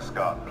Nathan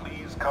Prescott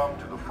please come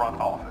to the front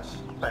office?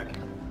 Thank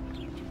you.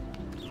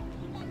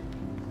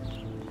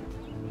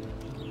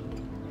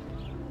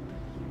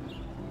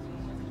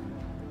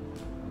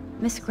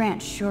 Miss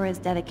Grant sure is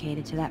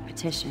dedicated to that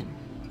petition.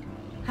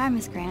 Hi,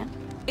 Miss Grant.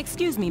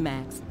 Excuse me,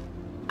 Max.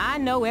 I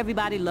know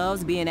everybody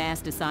loves being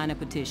asked to sign a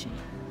petition,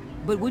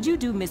 but would you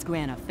do Miss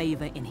Grant a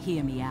favor and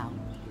hear me out?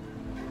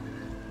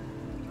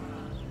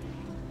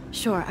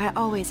 Sure, I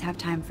always have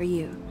time for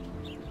you.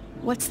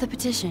 What's the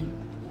petition?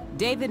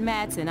 David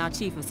Madsen, our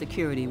chief of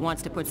security,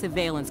 wants to put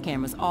surveillance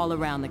cameras all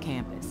around the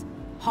campus.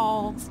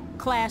 Halls,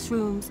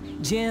 classrooms,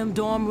 gym,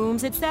 dorm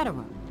rooms, etc.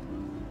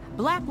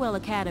 Blackwell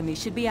Academy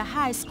should be a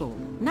high school,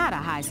 not a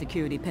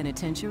high-security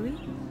penitentiary.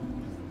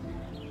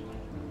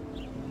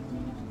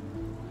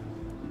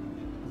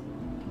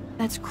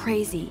 That's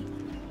crazy.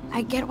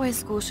 I get why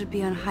schools should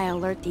be on high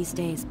alert these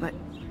days, but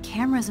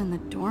cameras in the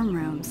dorm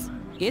rooms...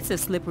 It's a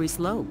slippery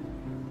slope,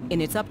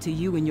 and it's up to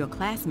you and your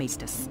classmates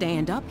to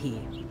stand up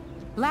here.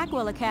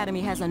 Blackwell Academy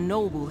has a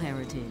noble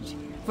heritage,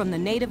 from the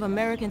Native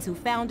Americans who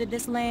founded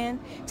this land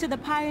to the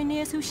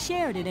pioneers who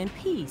shared it in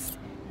peace,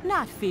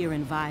 not fear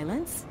and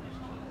violence.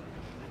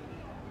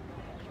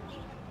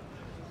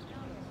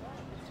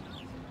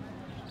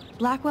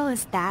 Blackwell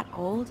is that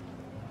old?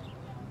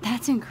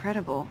 That's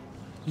incredible.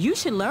 You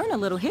should learn a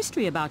little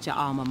history about your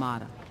alma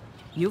mater.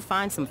 You'll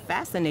find some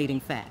fascinating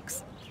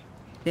facts.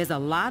 There's a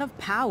lot of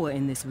power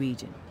in this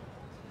region.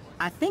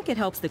 I think it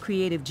helps the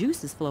creative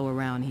juices flow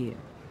around here.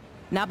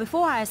 Now,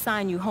 before I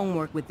assign you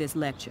homework with this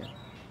lecture,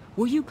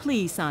 will you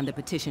please sign the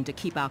petition to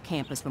keep our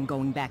campus from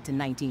going back to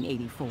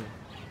 1984?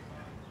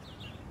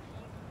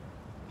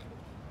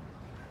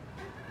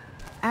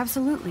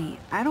 Absolutely.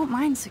 I don't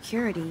mind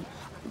security,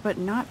 but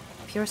not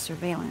pure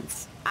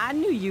surveillance. I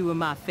knew you were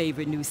my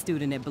favorite new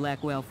student at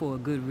Blackwell for a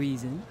good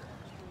reason.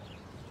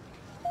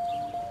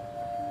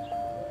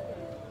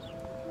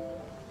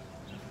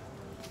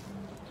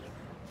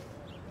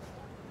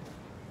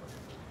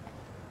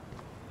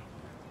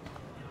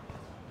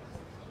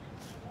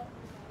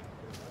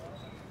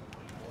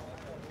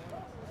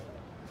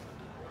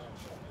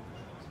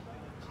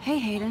 Hey,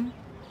 Hayden.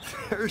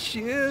 There she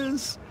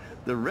is!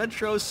 The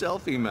retro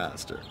selfie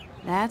master.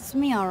 That's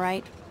me, all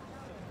right.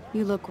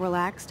 You look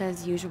relaxed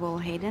as usual,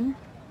 Hayden.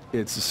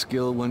 It's a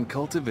skill one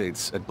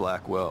cultivates at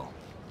Blackwell.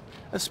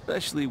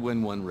 especially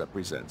when one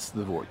represents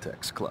the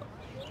Vortex Club.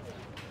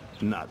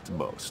 Not to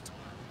boast.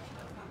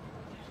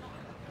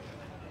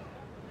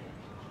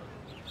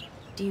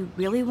 Do you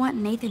really want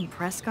Nathan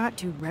Prescott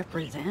to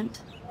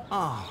represent?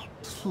 Oh,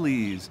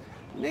 please.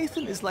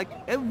 Nathan is like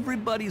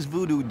everybody's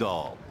voodoo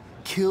doll.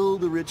 Kill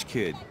the rich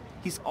kid.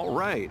 He's all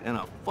right and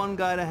a fun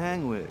guy to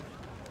hang with.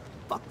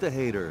 Fuck the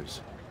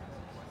haters.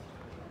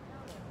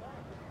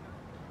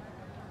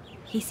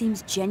 He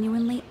seems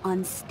genuinely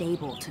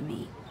unstable to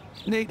me.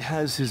 Nate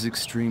has his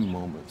extreme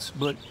moments,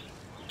 but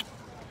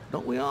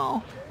don't we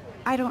all?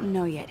 I don't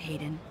know yet,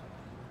 Hayden.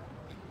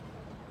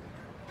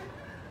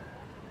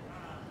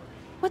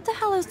 What the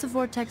hell is the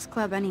Vortex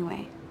Club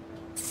anyway?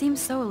 Seems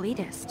so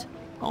elitist.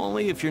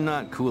 Only if you're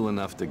not cool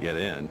enough to get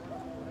in.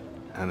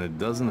 And it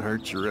doesn't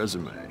hurt your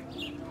resume.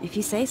 If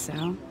you say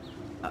so.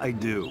 I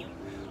do.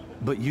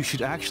 But you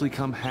should actually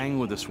come hang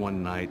with us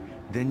one night,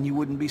 then you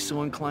wouldn't be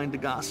so inclined to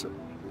gossip.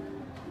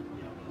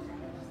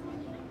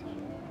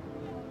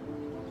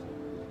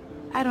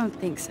 I don't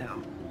think so.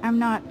 I'm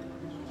not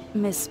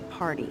Miss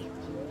Party.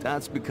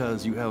 That's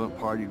because you haven't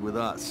partied with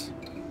us.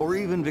 Or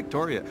even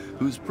Victoria,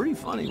 who's pretty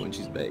funny when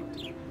she's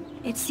baked.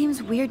 It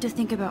seems weird to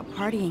think about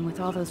partying with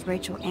all those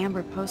Rachel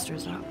Amber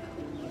posters up.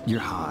 You're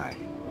high.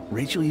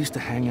 Rachel used to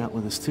hang out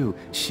with us too.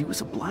 She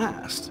was a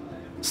blast.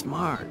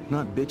 Smart,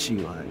 not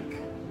bitchy like,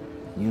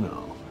 you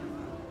know.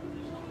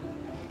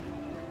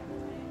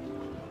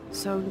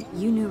 So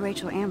you knew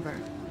Rachel Amber?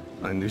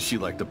 I knew she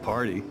liked to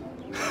party.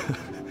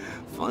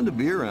 Fun to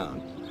be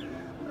around.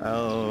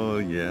 Oh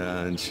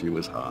yeah, and she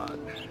was hot.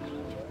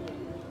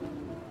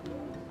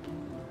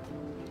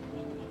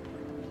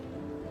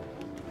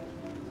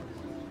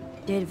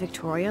 Did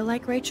Victoria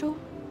like Rachel?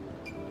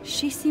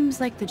 She seems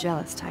like the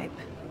jealous type.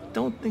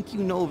 Don't think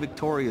you know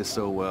Victoria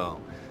so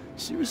well.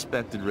 She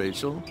respected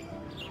Rachel,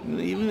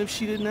 even if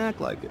she didn't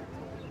act like it.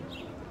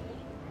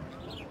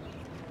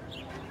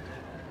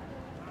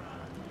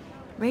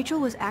 Rachel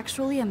was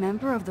actually a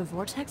member of the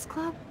Vortex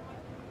Club?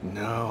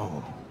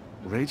 No.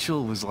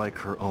 Rachel was like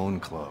her own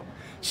club.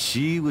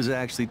 She was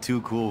actually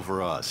too cool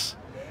for us.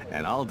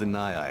 And I'll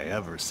deny I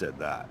ever said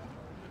that.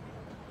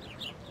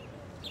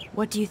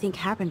 What do you think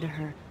happened to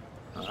her?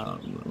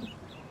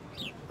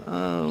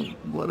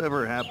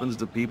 Whatever happens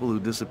to people who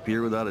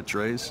disappear without a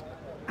trace.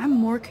 I'm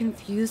more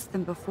confused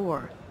than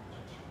before.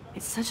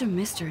 It's such a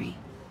mystery.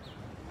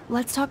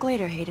 Let's talk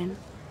later, Hayden.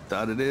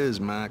 That it is,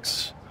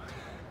 Max.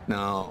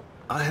 Now,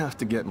 I have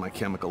to get my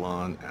chemical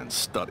on and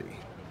study.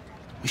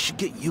 We should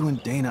get you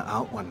and Dana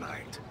out one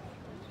night.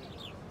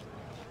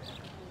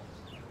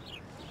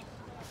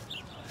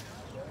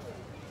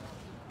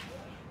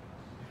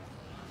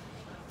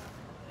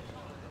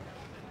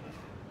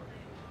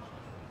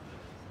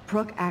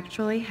 Brooke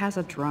actually has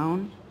a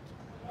drone?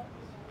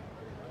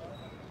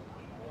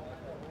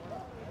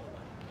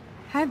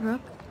 Hi,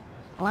 Brooke.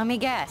 Let me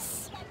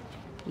guess.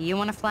 You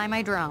want to fly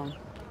my drone?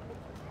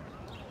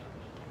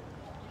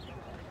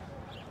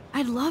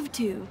 I'd love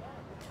to.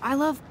 I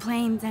love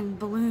planes and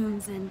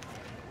balloons and...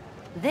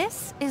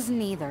 This is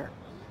neither.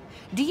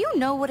 Do you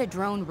know what a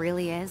drone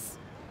really is?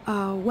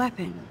 A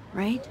weapon,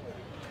 right?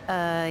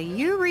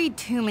 You read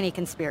too many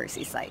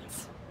conspiracy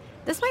sites.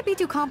 This might be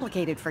too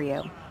complicated for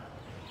you.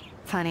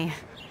 Funny,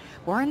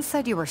 Warren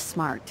said you were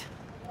smart.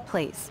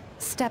 Please,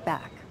 step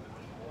back.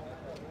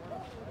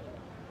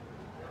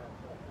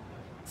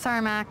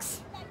 Sorry,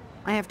 Max.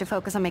 I have to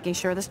focus on making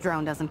sure this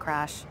drone doesn't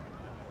crash.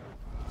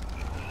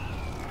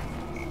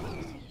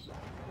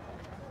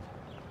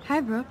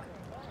 Hi, Brooke.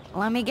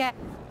 Let me get...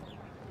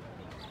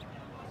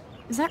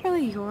 Is that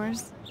really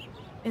yours?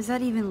 Is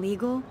that even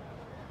legal?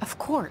 Of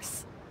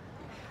course.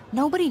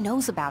 Nobody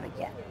knows about it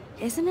yet.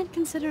 Isn't it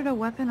considered a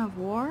weapon of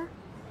war?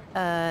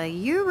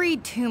 You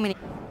read too many...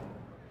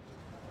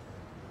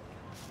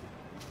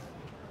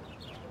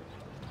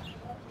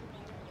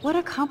 What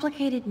a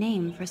complicated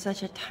name for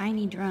such a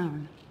tiny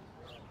drone.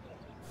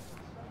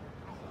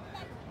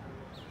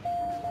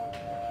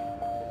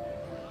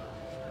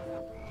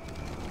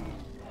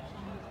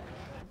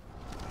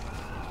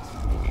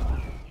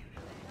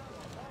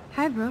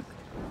 Hi, Brooke.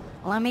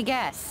 Let me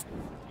guess.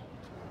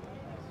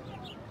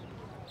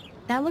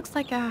 That looks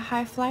like a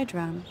high-fly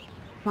drone.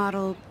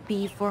 Model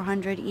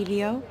B400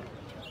 EVO.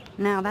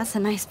 Now, that's a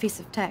nice piece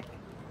of tech.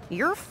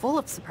 You're full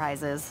of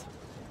surprises.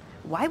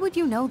 Why would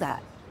you know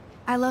that?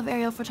 I love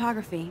aerial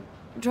photography.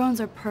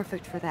 Drones are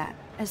perfect for that,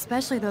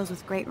 especially those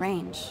with great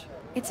range.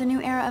 It's a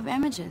new era of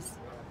images.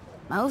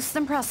 Most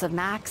impressive,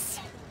 Max.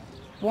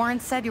 Warren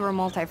said you were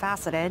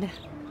multifaceted.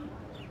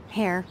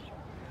 Here,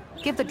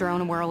 give the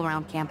drone a whirl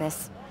around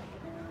campus.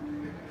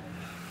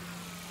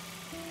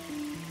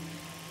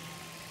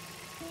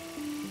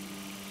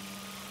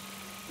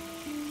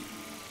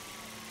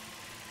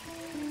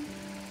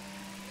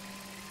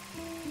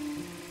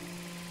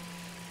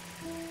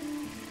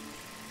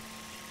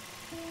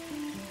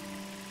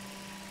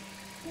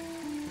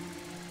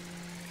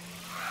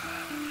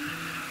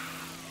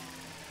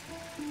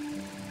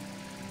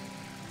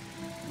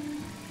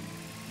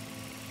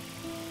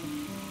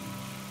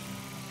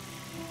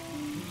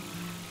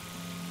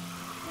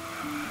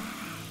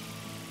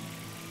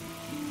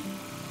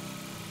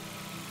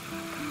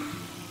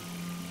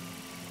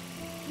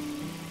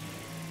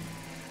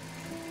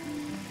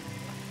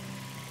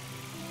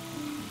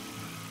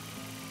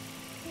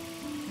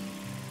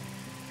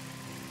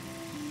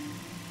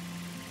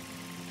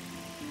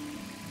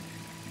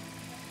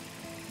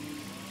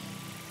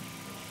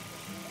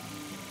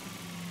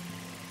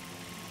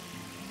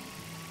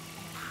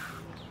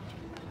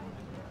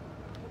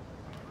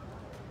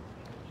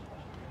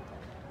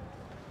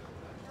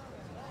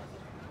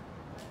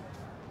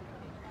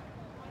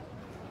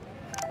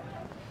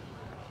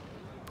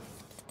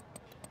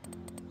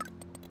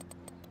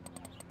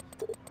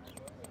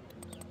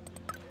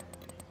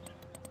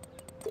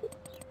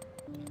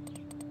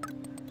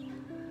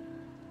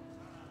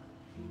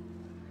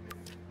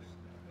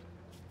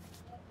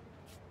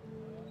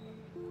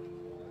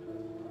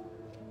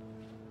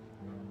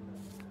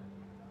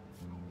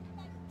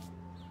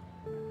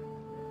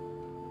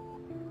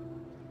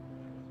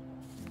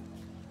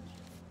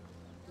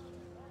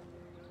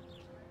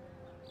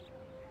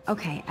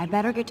 Okay, I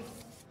better get...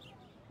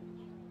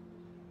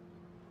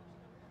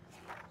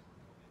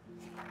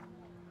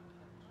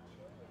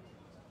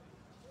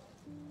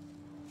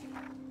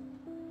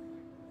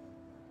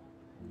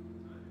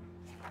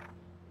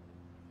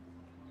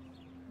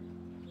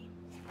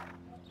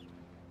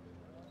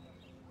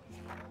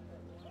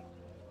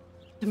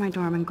 to my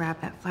dorm and grab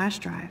that flash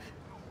drive.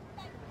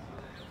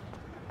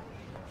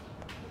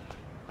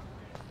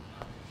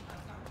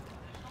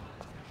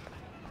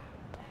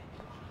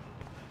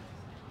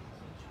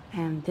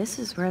 And this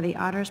is where the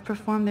otters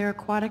perform their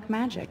aquatic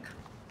magic.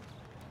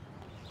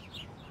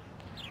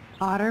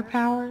 Otter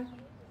power?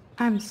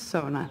 I'm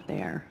so not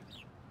there.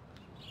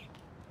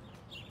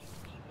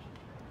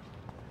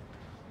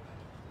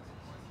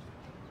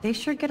 They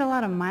sure get a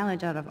lot of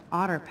mileage out of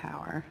otter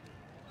power.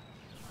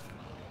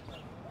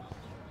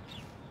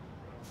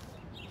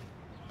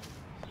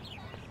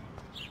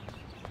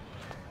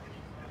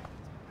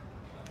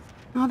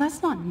 Oh,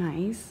 that's not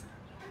nice.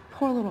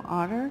 Poor little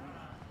otter.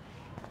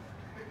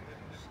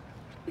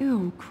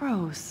 Ew,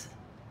 gross.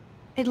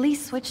 At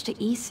least switch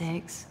to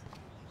e-cigs.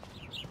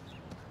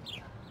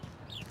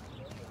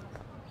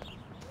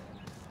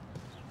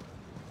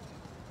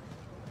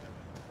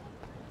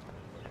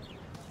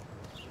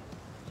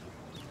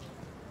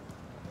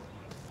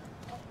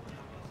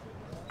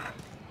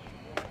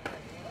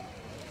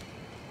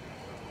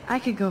 I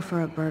could go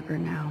for a burger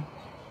now.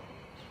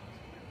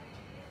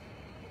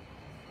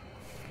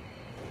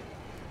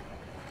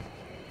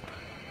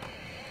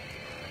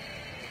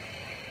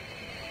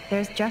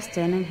 There's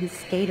Justin and his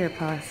skater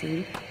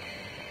posse.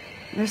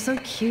 They're so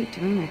cute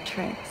doing their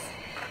tricks.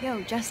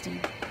 Yo, Justin.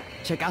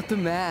 Check out the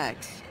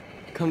Max.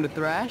 Come to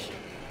thrash?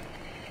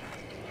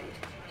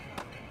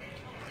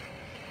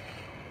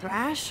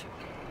 Thrash?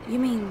 You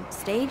mean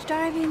stage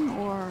diving,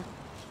 or...?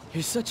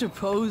 You're such a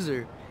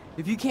poser.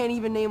 If you can't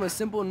even name a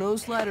simple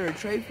nose slide or a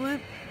tray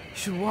flip, you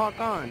should walk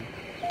on.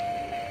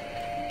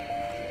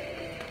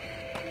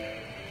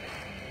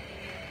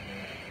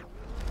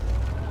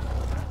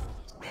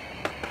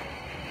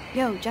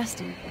 Yo,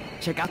 Justin.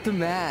 Check out the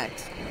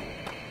Max.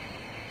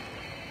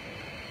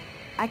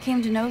 I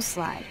came to nose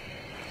slide,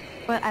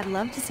 but I'd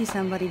love to see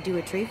somebody do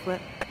a tree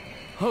flip.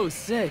 Oh,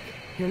 sick.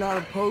 You're not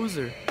a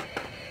poser.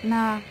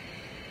 Nah,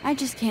 I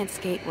just can't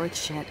skate worth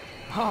shit.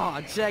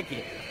 Aw, check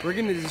it. We're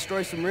gonna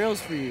destroy some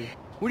rails for you.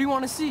 What do you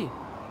want to see?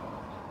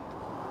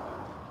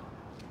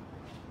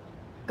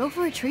 Go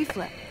for a tree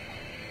flip.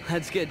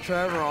 Let's get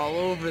Trevor all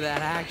over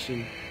that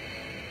action.